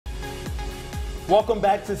Welcome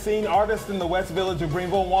back to Seeing Artists in the West Village of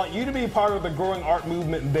Greenville. Want you to be part of the growing art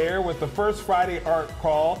movement there with the First Friday Art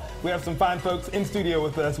Crawl. We have some fine folks in studio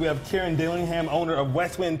with us. We have Karen Dillingham, owner of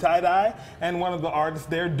Westwind Tie-Dye, and one of the artists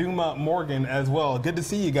there, Duma Morgan, as well. Good to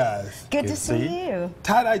see you guys. Good to see you.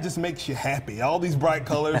 Tie-dye just makes you happy. All these bright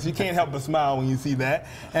colors, you can't help but smile when you see that.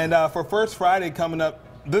 And for First Friday coming up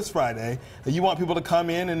this Friday, you want people to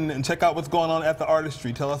come in and check out what's going on at the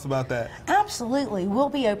Artistry. Tell us about that. Absolutely. We'll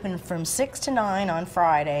be open from 6 to 9 on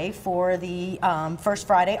Friday for the First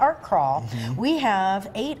Friday Art Crawl. We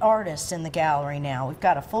have 8 artists in the gallery now. We've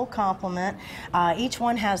got a full complement. Each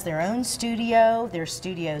one has their own studio. Their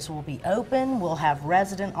studios will be open. We'll have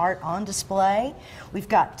resident art on display. We've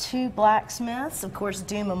got 2 blacksmiths. Of course,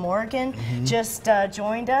 Duma Morgan just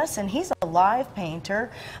joined us, and he's a live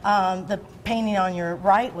painter. The painting on your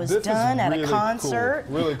right was done at a concert,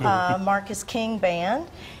 really cool. Marcus King Band.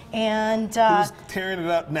 And he's tearing it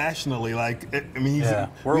up nationally. Like, I mean, he's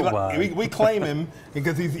worldwide. We claim him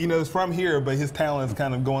because he's he's from here, but his talent is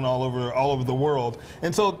kind of going all over the world.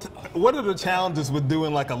 And so, what are the challenges with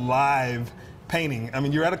doing like a live painting? I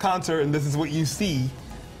mean, you're at a concert and this is what you see.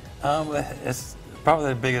 It's probably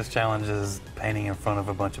the biggest challenge is painting in front of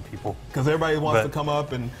a bunch of people. Because everybody wants to come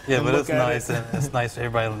up and but look it's at nice. it. And it's nice.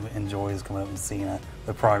 Everybody enjoys coming up and seeing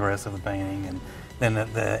the progress of the painting, and then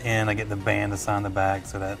at the end, I get the band to sign the back,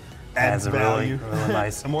 so that adds a really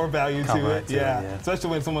nice, more value to it. Yeah. Especially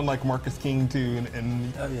when someone like Marcus King too,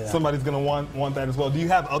 and somebody's going to want that as well. Do you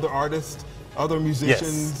have other artists, other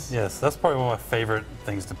musicians? Yes. That's probably one of my favorite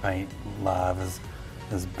things to paint live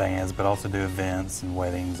is bands, but also do events and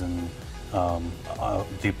weddings and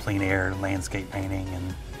do plein air landscape painting,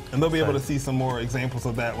 and they'll be able to see some more examples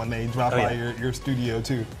of that when they drop by your studio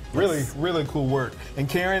too. Really cool work. And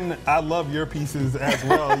Karen, I love your pieces as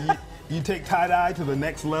well. You take tie-dye to the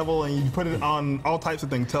next level and you put it on all types of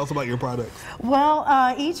things. Tell us about your products. Well,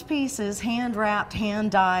 each piece is hand-wrapped,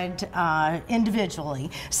 hand-dyed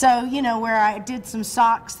individually. So, you know, where I did some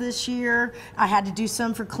socks this year, I had to do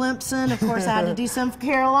some for Clemson. Of course, I had to do some for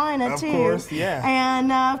Carolina, too. Of course, yeah.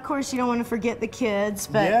 And, of course, you don't want to forget the kids.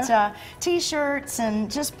 But T-shirts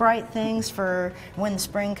and just bright things for when the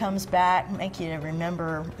spring comes back, make you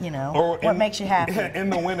remember, you know, what makes you happy. In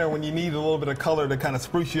the winter when you need a little bit of color to kind of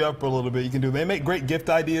spruce you up a little bit, you can do. They make great gift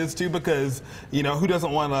ideas too, because you know who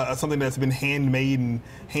doesn't want something that's been handmade and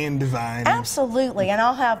hand designed. Absolutely, and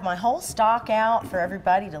I'll have my whole stock out for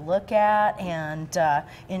everybody to look at and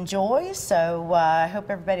enjoy. So I hope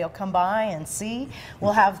everybody will come by and see.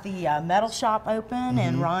 We'll have the metal shop open,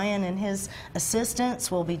 and Ryan and his assistants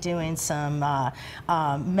will be doing some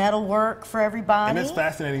metal work for everybody. And it's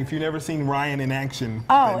fascinating. If you've never seen Ryan in action,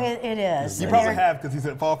 it is. You probably have, because he's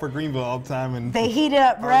at Fall for Greenville all the time, and they heat it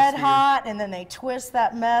up red hot, and then they twist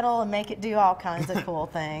that metal and make it do all kinds of cool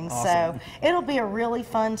things. Awesome. So it'll be a really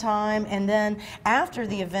fun time. And then after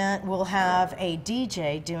the event, we'll have a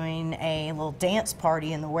DJ doing a little dance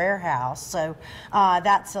party in the warehouse. So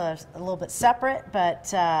that's a little bit separate,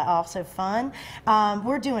 but also fun.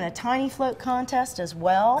 We're doing a tiny float contest as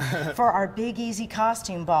well for our Big Easy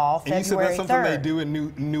costume ball, February 3rd. And you said that's something they do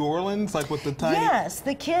in New Orleans, like with the tiny... Yes,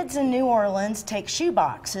 the kids in New Orleans take shoe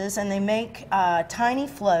boxes and they make tiny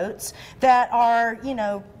floats that are, you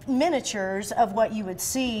know, miniatures of what you would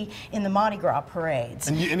see in the Mardi Gras parades.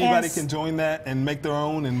 And anybody can join that and make their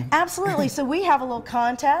own? And absolutely. So we have a little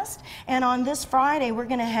contest, and on this Friday we're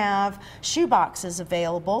going to have shoe boxes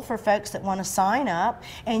available for folks that want to sign up,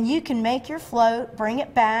 and you can make your float, bring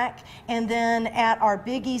it back, and then at our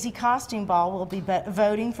Big Easy costume ball we'll be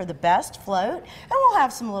voting for the best float, and we'll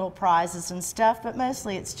have some little prizes and stuff, but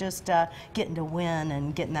mostly it's just getting to win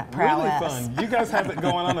and getting that prowess. Really fun. You guys have it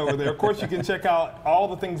going on over there. Of course, you can check out all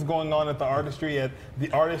the things going on at the Artistry at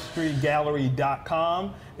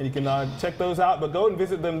theartistrygallery.com, and you can check those out. But go and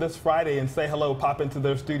visit them this Friday and say hello, pop into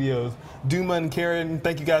their studios. Duma and Karen,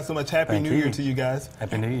 thank you guys so much. Happy New Year to you guys.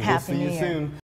 Happy New Year. Happy We'll see New you Year. soon.